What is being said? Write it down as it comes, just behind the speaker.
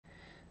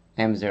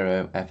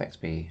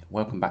M0FXB.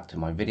 Welcome back to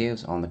my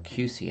videos on the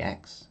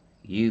QCX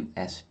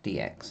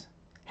uSDX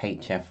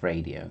HF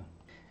radio.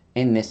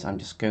 In this I'm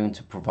just going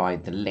to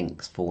provide the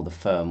links for the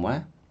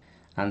firmware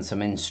and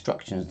some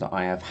instructions that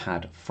I have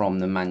had from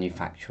the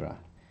manufacturer.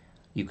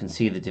 You can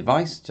see the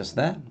device just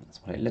there.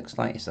 That's what it looks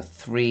like. It's a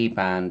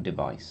 3-band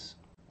device.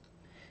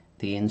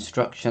 The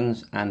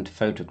instructions and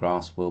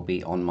photographs will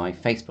be on my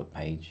Facebook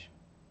page.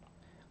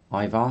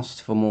 I've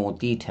asked for more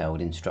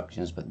detailed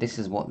instructions, but this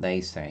is what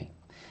they say.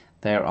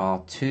 There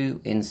are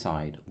 2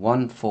 inside,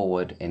 one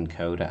forward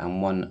encoder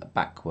and one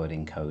backward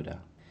encoder.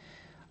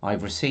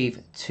 I've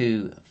received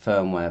 2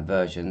 firmware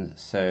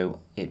versions, so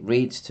it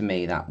reads to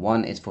me that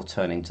one is for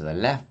turning to the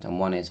left and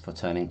one is for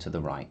turning to the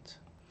right.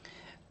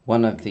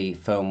 One of the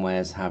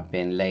firmwares have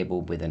been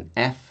labeled with an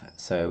F,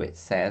 so it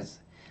says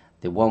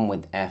the one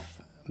with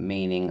F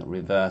meaning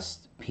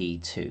reversed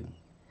P2.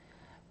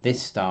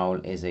 This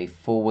style is a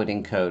forward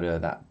encoder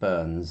that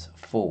burns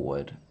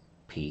forward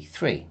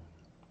P3.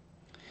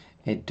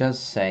 It does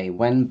say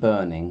when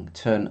burning,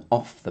 turn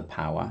off the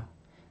power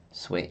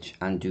switch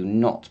and do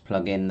not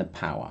plug in the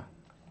power.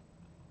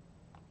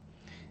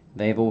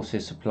 They've also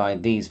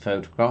supplied these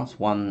photographs,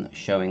 one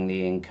showing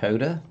the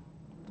encoder,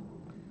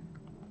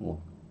 or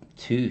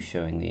 2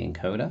 showing the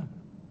encoder.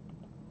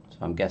 So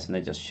I'm guessing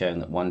they're just showing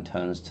that one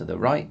turns to the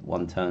right,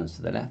 one turns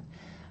to the left.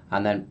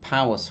 And then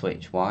power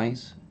switch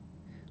wise,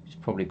 which is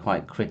probably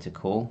quite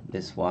critical,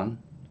 this one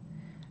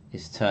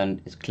is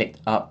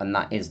clicked up and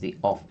that is the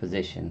off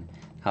position.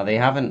 Now they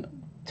haven't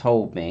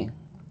told me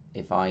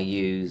if I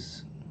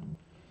use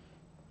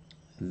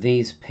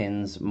these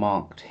pins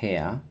marked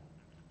here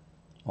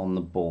on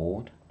the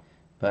board,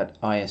 but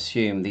I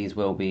assume these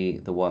will be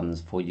the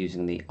ones for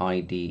using the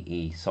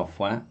IDE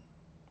software.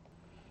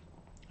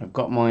 I've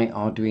got my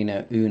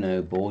Arduino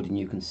Uno board and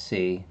you can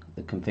see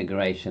the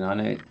configuration. I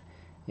know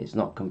it's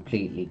not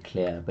completely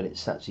clear, but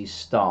it actually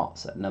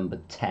starts at number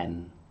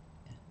 10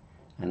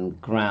 and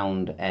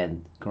ground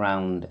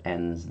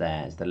ends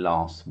there is the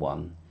last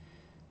one.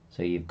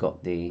 So you've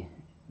got the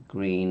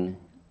green,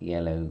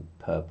 yellow,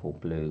 purple,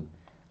 blue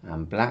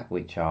and black,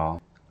 which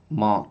are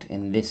marked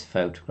in this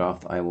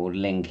photograph that I will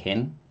link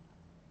in.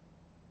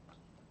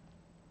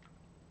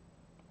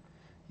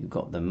 You've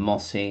got the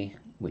mossy,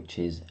 which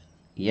is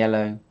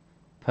yellow,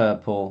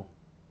 purple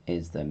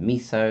is the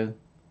miso,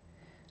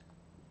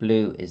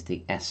 blue is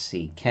the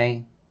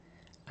SCK,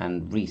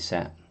 and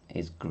reset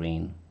is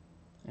green,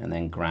 and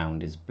then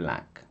ground is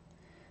black.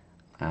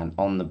 And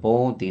on the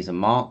board these are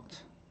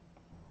marked.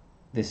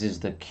 This is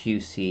the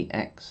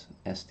QCX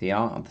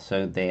SDR,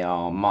 so they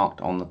are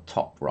marked on the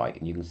top right,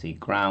 and you can see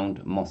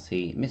ground,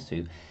 mossy,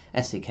 miso,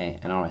 SCK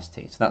and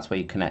RST. So that's where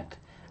you connect.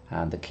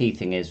 The key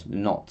thing is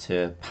not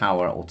to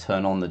power or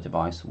turn on the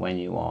device when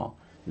you are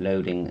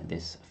loading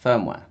this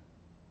firmware.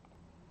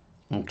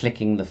 And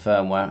clicking the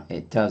firmware,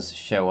 it does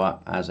show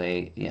up as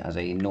a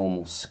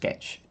normal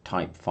sketch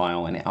type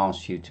file, and it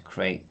asks you to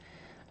create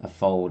a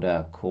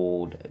folder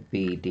called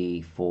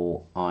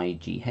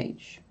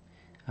BD4IGH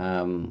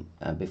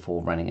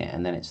before running it,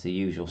 and then it's the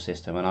usual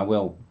system, and I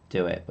will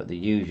do it, but the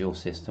usual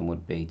system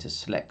would be to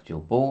select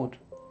your board,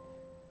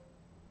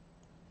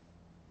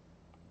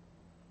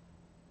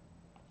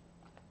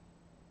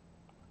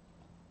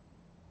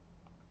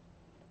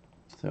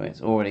 so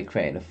it's already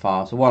created a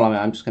file. So while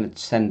I'm just going to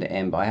send it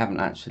in, but I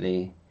haven't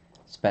actually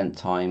spent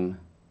time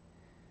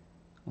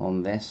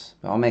on this,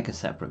 but I'll make a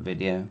separate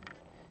video.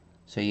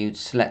 So you'd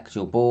select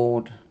your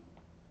board.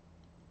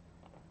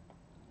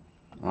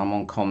 I'm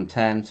on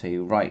COM10, so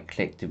you right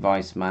click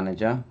device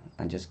manager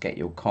and just get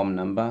your COM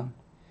number.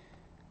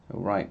 So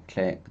right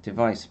click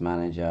device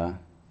manager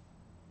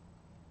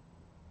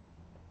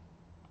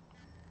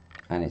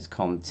and it's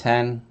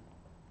COM10,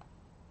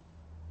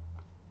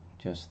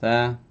 just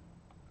there.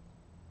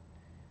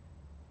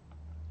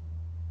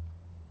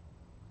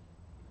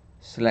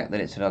 Select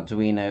that it's an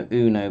Arduino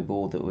Uno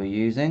board that we're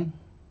using.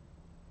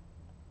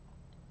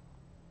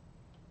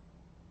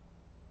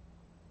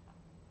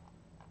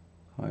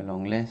 Quite a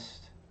long list.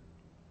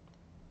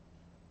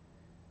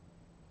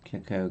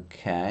 Click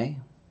OK.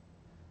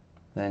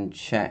 Then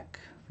check,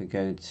 if we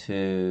go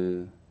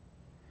to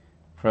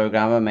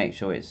programmer, make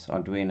sure it's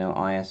Arduino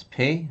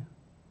ISP.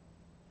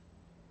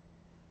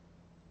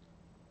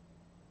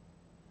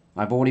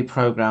 I've already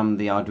programmed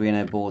the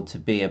Arduino board to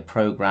be a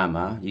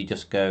programmer. You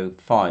just go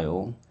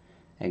File,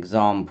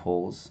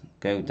 Examples,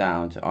 go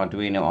down to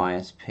Arduino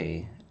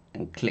ISP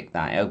and click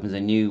that. It opens a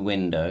new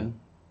window.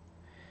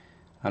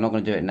 I'm not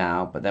going to do it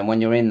now, but then when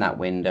you're in that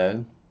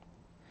window,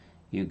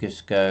 you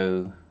just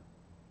go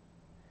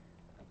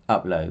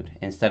upload.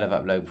 Instead of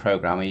upload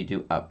programmer, you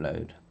do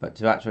upload. But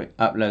to actually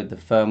upload the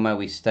firmware,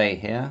 we stay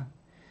here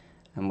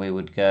and we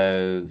would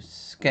go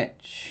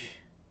sketch,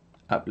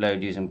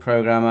 upload using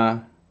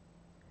programmer,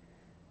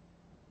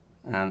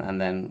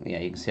 and then yeah,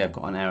 you can see I've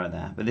got an error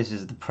there, but this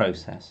is the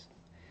process.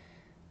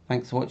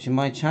 Thanks for watching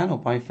my channel.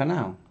 Bye for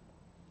now.